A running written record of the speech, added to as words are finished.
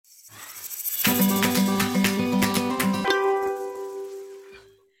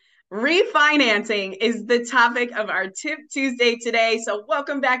Refinancing is the topic of our Tip Tuesday today. So,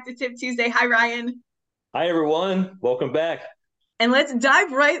 welcome back to Tip Tuesday. Hi, Ryan. Hi, everyone. Welcome back. And let's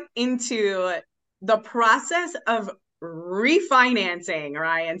dive right into the process of refinancing,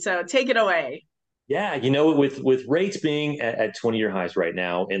 Ryan. So, take it away. Yeah, with rates being at 20-year highs right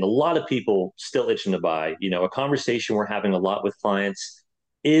now, and a lot of people still itching to buy, a conversation we're having a lot with clients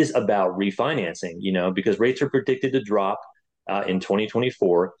is about refinancing, because rates are predicted to drop in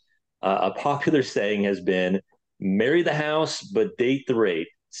 2024. A popular saying has been marry the house, but date the rate.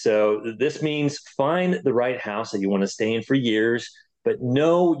 So this means find the right house that you want to stay in for years, but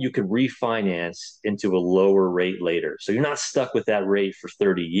know you can refinance into a lower rate later. So you're not stuck with that rate for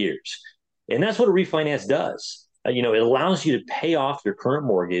 30 years. And that's what a refinance does. It allows you to pay off your current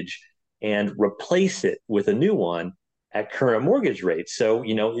mortgage and replace it with a new one at current mortgage rates. So,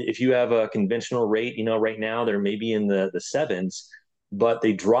 if you have a conventional rate, right now they're maybe in the sevens, but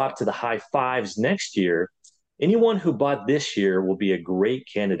they drop to the high fives next year. Anyone who bought this year will be a great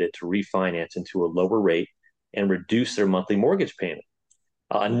candidate to refinance into a lower rate and reduce their monthly mortgage payment.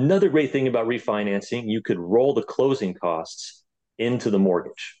 Another great thing about refinancing, you could roll the closing costs into the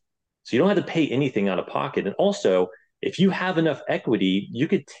mortgage. So you don't have to pay anything out of pocket. And also, if you have enough equity, you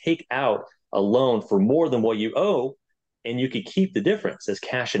could take out a loan for more than what you owe, and you could keep the difference as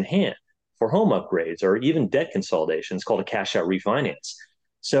cash in hand for home upgrades or even debt consolidation. It's called a cash out refinance.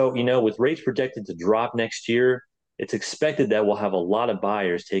 So, with rates projected to drop next year, it's expected that we'll have a lot of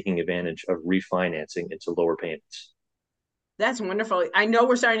buyers taking advantage of refinancing into lower payments. That's wonderful. I know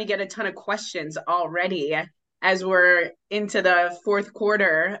we're starting to get a ton of questions already as we're into the fourth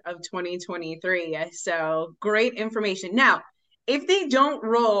quarter of 2023. So, great information. Now, if they don't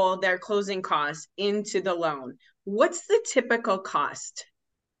roll their closing costs into the loan, what's the typical cost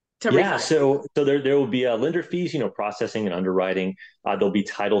to Yeah, refinance? so there will be lender fees, processing and underwriting. There'll be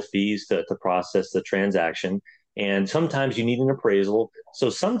title fees to process the transaction, and sometimes you need an appraisal.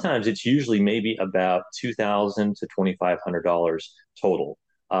 So sometimes it's usually maybe about $2,000 to $2,500 total.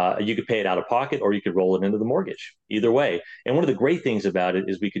 You could pay it out of pocket, or you could roll it into the mortgage. Either way, and one of the great things about it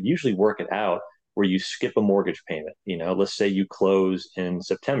is we could usually work it out where you skip a mortgage payment. Let's say you close in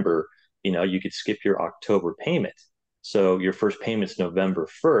September. You could skip your October payment, so your first payment's November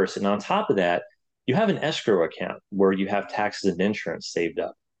 1st. And on top of that, you have an escrow account where you have taxes and insurance saved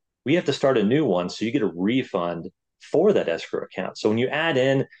up. We have to start a new one, so you get a refund for that escrow account. So when you add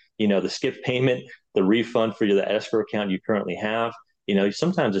in, the skip payment, the refund for the escrow account you currently have,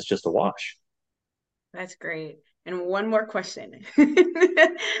 sometimes it's just a wash. That's great. And one more question.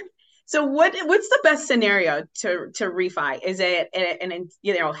 So what's the best scenario to refi? Is it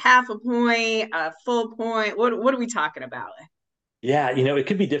half a point, a full point? What are we talking about? Yeah, it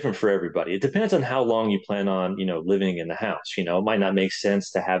could be different for everybody. It depends on how long you plan on, living in the house. It might not make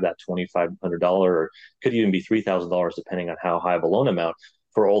sense to have that $2,500 or could even be $3,000 depending on how high of a loan amount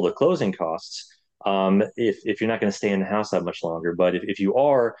for all the closing costs. If you're not going to stay in the house that much longer, but if you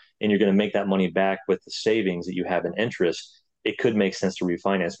are and you're going to make that money back with the savings that you have in interest, it could make sense to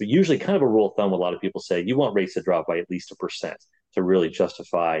refinance. But usually, kind of a rule of thumb, a lot of people say you want rates to drop by at least 1% to really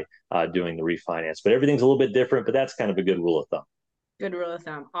justify doing the refinance. But everything's a little bit different, but that's kind of a good rule of thumb. Good rule of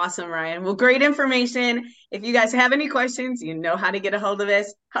thumb. Awesome, Ryan. Well, great information. If you guys have any questions, you know how to get a hold of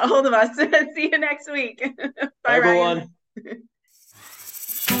us. See you next week. Bye, Bye, Ryan. everyone.